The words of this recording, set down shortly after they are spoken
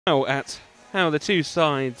At how the two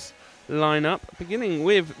sides line up, beginning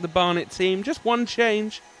with the Barnet team. Just one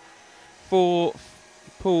change for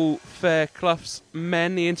Paul Fairclough's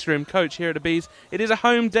men, the interim coach here at the Bees. It is a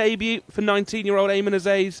home debut for 19-year-old Eamon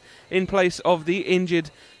Azaze in place of the injured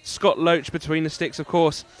Scott Loach between the sticks, of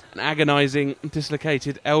course. An agonising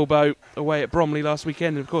dislocated elbow away at Bromley last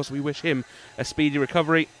weekend, and of course we wish him a speedy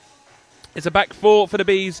recovery. It's a back four for the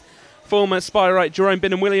Bees. Former Spyrite Jerome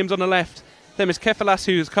Bingham-Williams on the left. Then is Kefalas,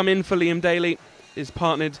 who has come in for Liam Daly, is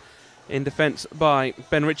partnered in defence by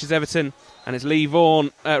Ben Richards-Everton, and it's Lee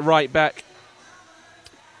Vaughan at right back.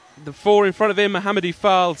 The four in front of him, Mohamedou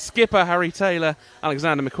Fall, skipper Harry Taylor,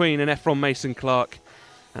 Alexander McQueen and Ephron Mason-Clark.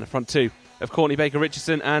 And the front two of Courtney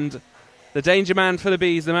Baker-Richardson and the danger man for the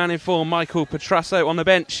Bees, the man in form, Michael Petrasso on the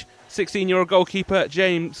bench. 16-year-old goalkeeper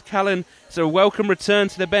James Callan. So a welcome return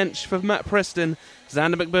to the bench for Matt Preston,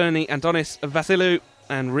 Xander McBurney, Andonis Vasilou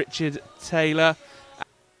and Richard Taylor.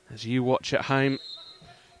 As you watch at home,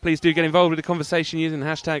 please do get involved with the conversation using the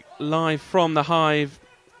hashtag #LiveFromTheHive.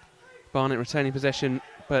 Barnet retaining possession,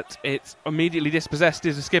 but it's immediately dispossessed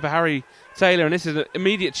is the skipper Harry Taylor, and this is an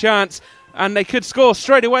immediate chance, and they could score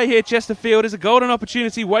straight away here. Chesterfield is a golden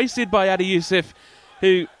opportunity wasted by Adi Youssef,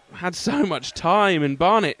 who had so much time, and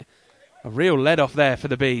Barnet a real let-off there for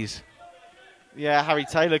the Bees. Yeah, Harry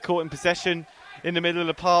Taylor caught in possession in the middle of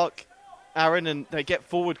the park, Aaron, and they get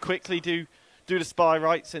forward quickly, do the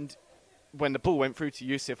Spyrites, and when the ball went through to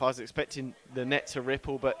Youssef, I was expecting the net to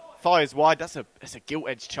ripple, but fires wide. That's a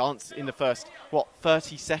gilt-edged chance in the first,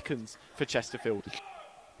 30 seconds for Chesterfield.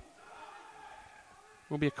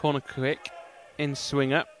 Will be a corner kick in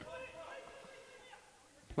swing up.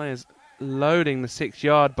 Players loading the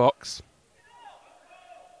 6-yard box.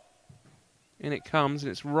 In it comes, and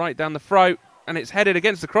it's right down the throat, and it's headed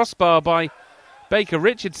against the crossbar by Baker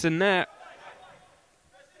Richardson there.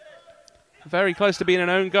 Very close to being an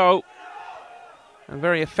own goal. A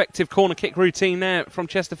very effective corner kick routine there from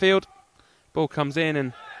Chesterfield. Ball comes in,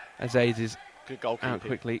 and Azaze is out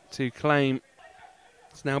quickly to claim.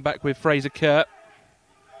 It's now back with Fraser Kerr.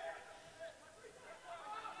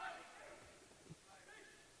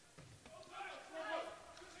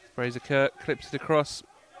 Fraser Kerr clips it across.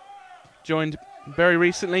 Joined very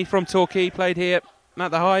recently from Torquay, played here at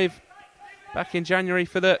the Hive back in January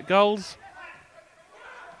for the Gulls.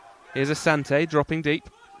 Here's Asante dropping deep,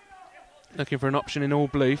 looking for an option in all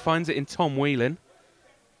blue, finds it in Tom Whelan.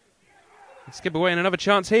 Skip away and another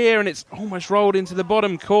chance here, and it's almost rolled into the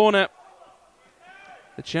bottom corner.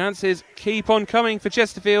 The chances keep on coming for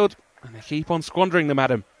Chesterfield, and they keep on squandering them,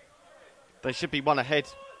 Adam. They should be one ahead,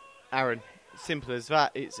 Aaron. Simple as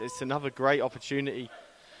that. It's another great opportunity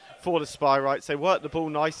for the Spyrites. They work the ball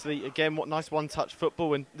nicely. Again, what nice one-touch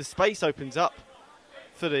football, and the space opens up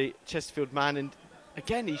for the Chesterfield man, and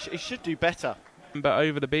again, he should do better. But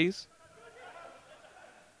over the Bees.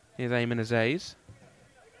 Here's Eamon Azaze.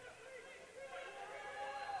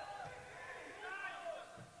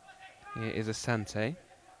 Here is Asante.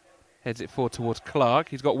 Heads it forward towards Clark.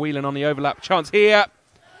 He's got Whelan on the overlap. Chance here.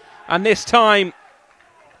 And this time,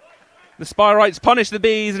 the Spyrites punish the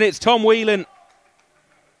Bees, and it's Tom Whelan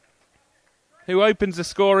who opens the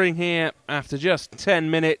scoring here after just 10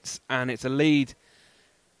 minutes, and it's a lead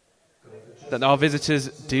that our visitors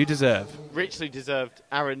do deserve. Richly deserved,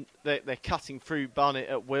 Aaron. They're cutting through Barnet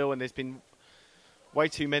at will, and there's been way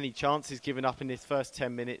too many chances given up in this first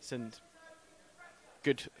 10 minutes, and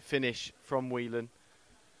good finish from Whelan.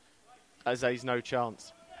 Azaze no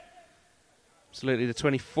chance. Absolutely, the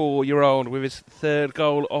 24-year-old with his third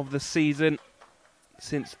goal of the season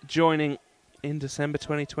since joining in December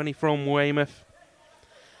 2020 from Weymouth.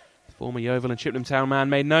 Former Yeovil and Chippenham Town man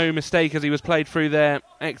made no mistake as he was played through there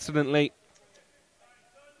excellently.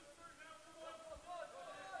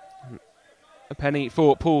 A penny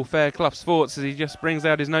for Paul Fairclough's thoughts as he just brings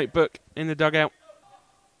out his notebook in the dugout.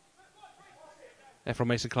 Ephron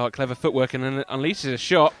Mason-Clark, clever footwork, and then unleashes a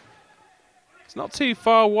shot. It's not too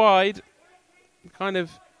far wide. Kind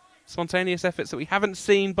of spontaneous efforts that we haven't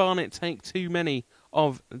seen Barnet take too many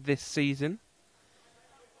of this season.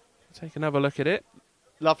 Take another look at it.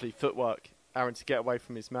 Lovely footwork, Aaron, to get away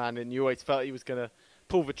from his man, and you always felt he was going to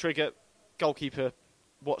pull the trigger. Goalkeeper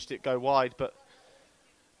watched it go wide, but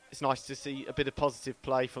it's nice to see a bit of positive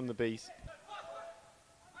play from the Bees.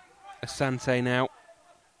 Asante now.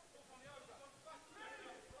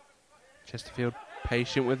 Chesterfield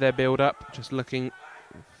patient with their build-up, just looking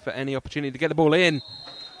for any opportunity to get the ball in.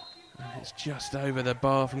 And it's just over the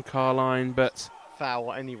bar from Carline, but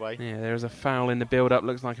foul anyway. Yeah, there is a foul in the build-up.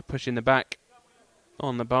 Looks like a push in the back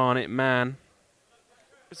on the Barnet man.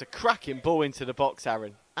 It was a cracking ball into the box,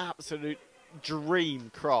 Aaron. Absolute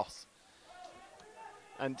dream cross.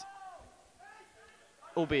 And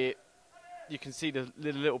albeit you can see the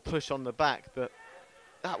little push on the back, but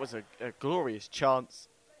that was a glorious chance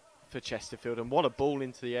for Chesterfield, and what a ball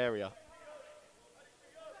into the area.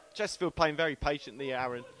 Chesterfield playing very patiently,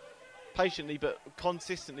 Aaron. Patiently but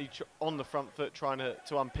consistently on the front foot, trying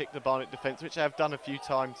to unpick the Barnet defence, which they have done a few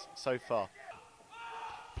times so far.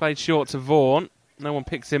 Played short to Vaughan. No one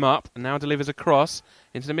picks him up, and now delivers a cross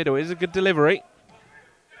into the middle. It is a good delivery.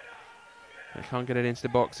 They can't get it into the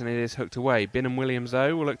box, and it is hooked away. Binham Williams,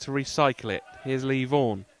 though, will look to recycle it. Here's Lee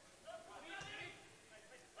Vaughan.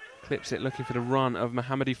 Clips it, looking for the run of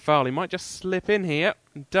Mohamed Fowl. He might just slip in here.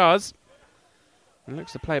 Does. And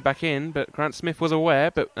looks to play it back in, but Grant Smith was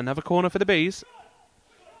aware. But another corner for the Bees.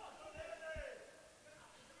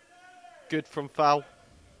 Good from Fowl.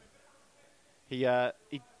 He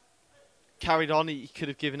carried on. He could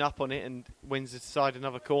have given up on it and wins aside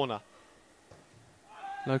another corner.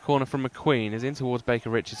 Low corner from McQueen is in towards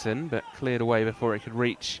Baker Richardson, but cleared away before it could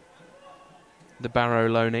reach the Barrow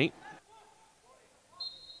Loney.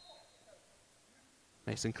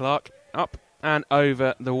 Mason Clark up and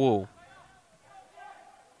over the wall.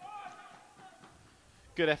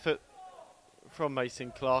 Good effort from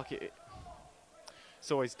Mason Clark.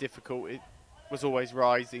 It's always difficult. It was always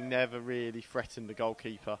rising, never really threatened the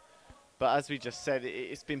goalkeeper. But as we just said,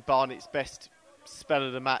 it's been Barnet's best spell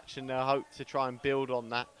of the match, and they'll hope to try and build on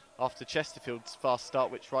that after Chesterfield's fast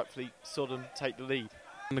start, which rightfully saw them take the lead.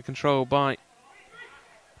 Under control by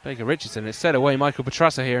Baker Richardson. It's set away Michael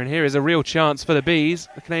Petrassa here, and here is a real chance for the Bees.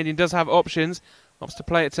 The Canadian does have options. Opts to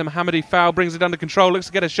play it to Mohamed Fowl, brings it under control, looks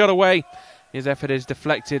to get a shot away. His effort is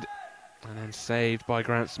deflected and then saved by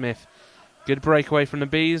Grant Smith. Good breakaway from the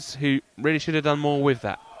Bees, who really should have done more with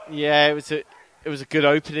that. Yeah, it was a good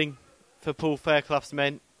opening for Paul Fairclough's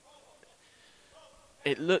men.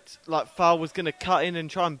 It looked like Fowl was going to cut in and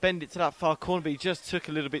try and bend it to that far corner, but he just took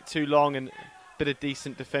a little bit too long, and a bit of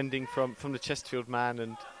decent defending from the Chesterfield man,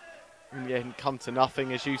 and yeah, and come to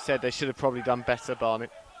nothing. As you said, they should have probably done better, Barnet.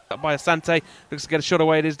 Up by Asante, looks to get a shot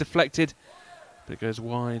away, it is deflected, but it goes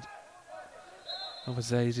wide of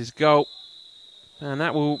Aziz's goal. And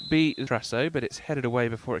that will be Trasso, but it's headed away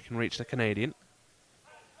before it can reach the Canadian.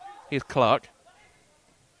 Here's Clark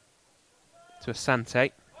to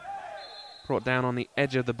Asante. Brought down on the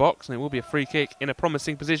edge of the box, and it will be a free kick in a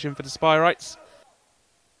promising position for the Spirites.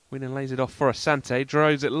 Whelan lays it off for Asante,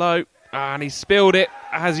 drives it low, and he spilled it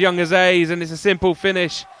as young as A's, and it's a simple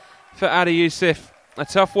finish for Adi Youssef. A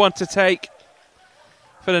tough one to take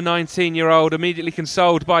for the 19-year-old, immediately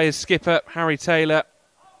consoled by his skipper, Harry Taylor.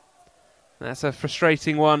 That's a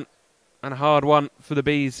frustrating one and a hard one for the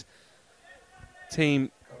Bees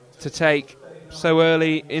team to take so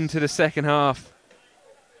early into the second half.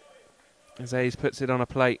 As A's puts it on a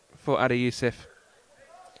plate for Adi Youssef.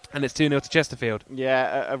 And it's 2-0 to Chesterfield.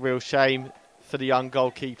 Yeah, a real shame for the young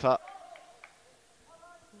goalkeeper.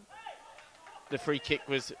 The free kick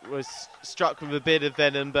was struck with a bit of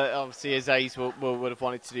venom, but obviously A's would have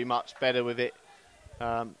wanted to do much better with it.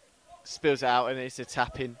 Spills it out, and it's a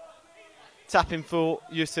tap-in. Tap-in for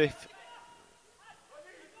Youssef.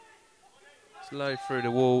 It's low through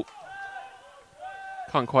the wall.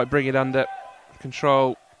 Can't quite bring it under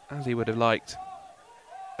control as he would have liked.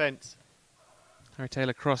 Fence. Harry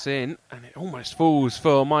Taylor cross in, and it almost falls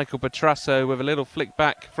for Michael Petrasso with a little flick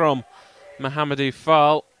back from Mohamed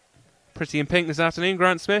Fowl. Pretty in pink this afternoon,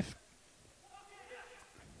 Grant Smith.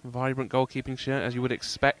 Vibrant goalkeeping shirt, as you would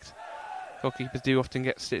expect. Goalkeepers do often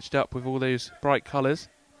get stitched up with all those bright colours.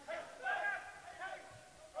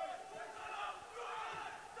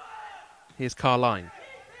 Here's Carline.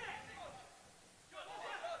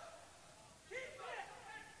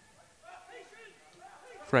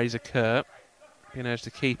 Fraser Kerr being urged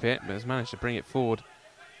to keep it, but has managed to bring it forward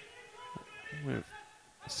with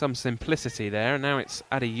some simplicity there. And now it's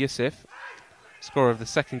Adi Youssef, scorer of the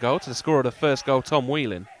second goal, to the scorer of the first goal, Tom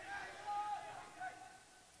Whelan.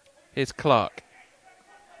 Here's Clark.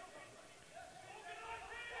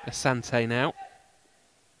 Asante now.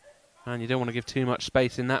 And you don't want to give too much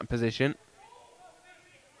space in that position.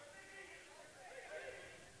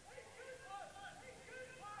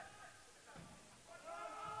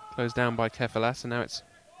 Closed down by Kefalas, and now it's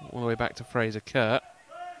all the way back to Fraser Kerr.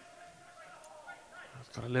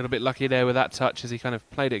 He's got a little bit lucky there with that touch as he kind of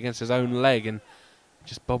played it against his own leg and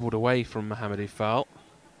just bobbled away from Mohamed Fowl.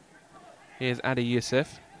 Here's Adi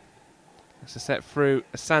Youssef. That's a set through.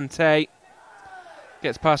 Asante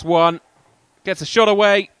gets past one, gets a shot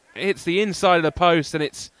away, hits the inside of the post, and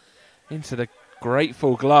it's into the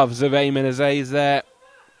grateful gloves of Eamon Aziz there.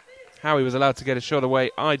 How he was allowed to get a shot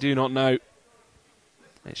away, I do not know.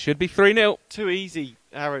 It should be 3-0. Too easy,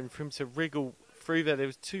 Aaron, for him to wriggle through there. There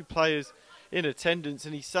was 2 players in attendance,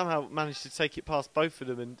 and he somehow managed to take it past both of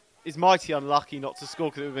them, and is mighty unlucky not to score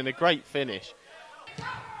because it would have been a great finish.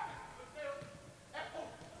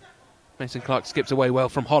 Mason Clark skips away well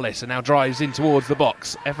from Hollis and now drives in towards the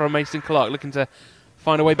box. Ephraim Mason Clark looking to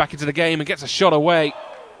find a way back into the game and gets a shot away.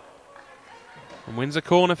 And wins a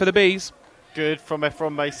corner for the Bees. Good from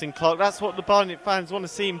Ephraim Mason Clark. That's what the Barnet fans want to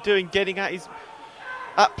see him doing, getting at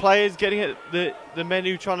players, getting at the men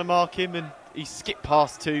who are trying to mark him, and he skipped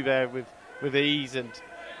past 2 there with ease, and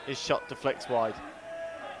his shot deflects wide.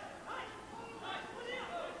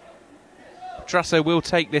 Trasso will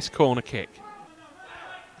take this corner kick,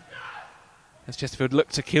 as Chesterfield look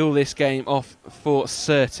to kill this game off for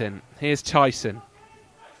certain. Here's Tyson.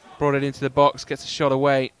 Brought it into the box, gets a shot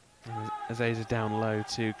away. Azaza down low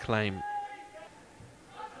to claim.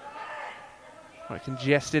 Quite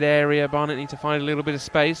congested area. Barnet need to find a little bit of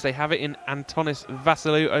space. They have it in Antonis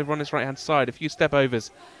Vassilou over on his right hand side. A few step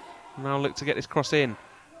overs. Now look to get this cross in.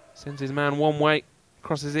 Sends his man one way,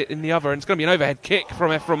 crosses it in the other, and it's going to be an overhead kick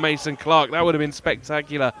from Ephraim Mason Clark. That would have been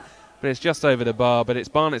spectacular, but it's just over the bar. But it's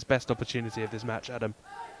Barnet's best opportunity of this match, Adam,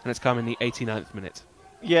 and it's come in the 89th minute.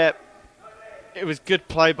 Yeah, it was good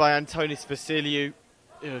play by Antonis Vasiliou.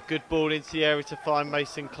 Good ball into the area to find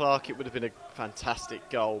Mason Clark. It would have been a fantastic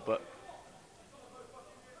goal, but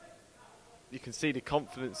you can see the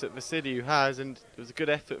confidence that Vasiliou has, and it was a good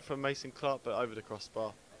effort from Mason Clark, but over the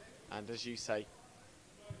crossbar. And as you say,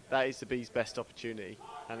 that is the Bees' best opportunity,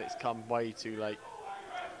 and it's come way too late.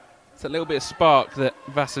 It's a little bit of spark that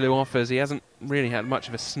Vassilou offers. He hasn't really had much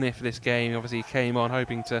of a sniff this game. Obviously, he came on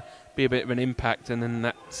hoping to be a bit of an impact, and then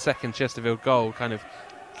that second Chesterfield goal kind of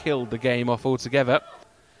killed the game off altogether.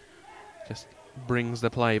 Just brings the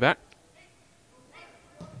play back.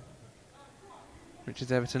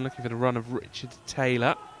 Richards Everton looking for the run of Richard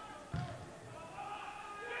Taylor.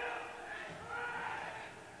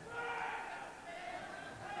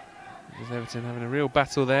 There's Everton having a real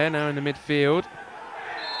battle there now in the midfield.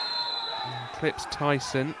 And clips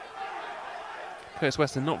Tyson. Curtis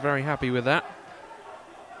Weston not very happy with that.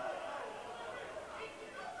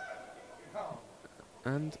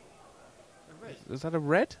 And is that a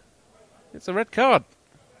red? It's a red card.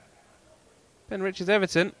 Ben Richards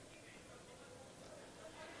Everton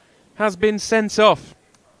has been sent off.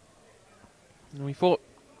 And we thought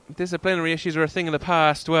disciplinary issues were a thing of the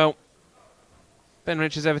past. Well, Ben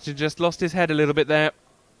Richards Everton just lost his head a little bit there,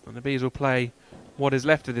 and the Bees will play what is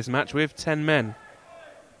left of this match with 10 men.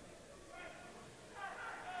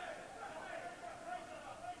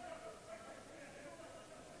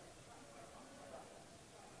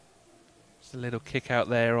 Just a little kick out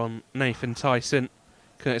there on Nathan Tyson.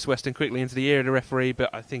 Curtis Weston quickly into the ear of the referee,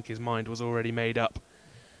 but I think his mind was already made up.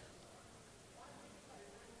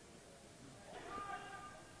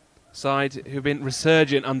 Side who've been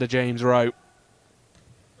resurgent under James Rowe.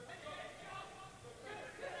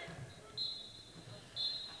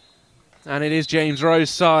 And it is James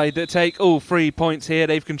Rowe's side that take all 3 points here.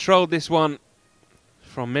 They've controlled this one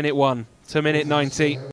from minute 1 to minute 90.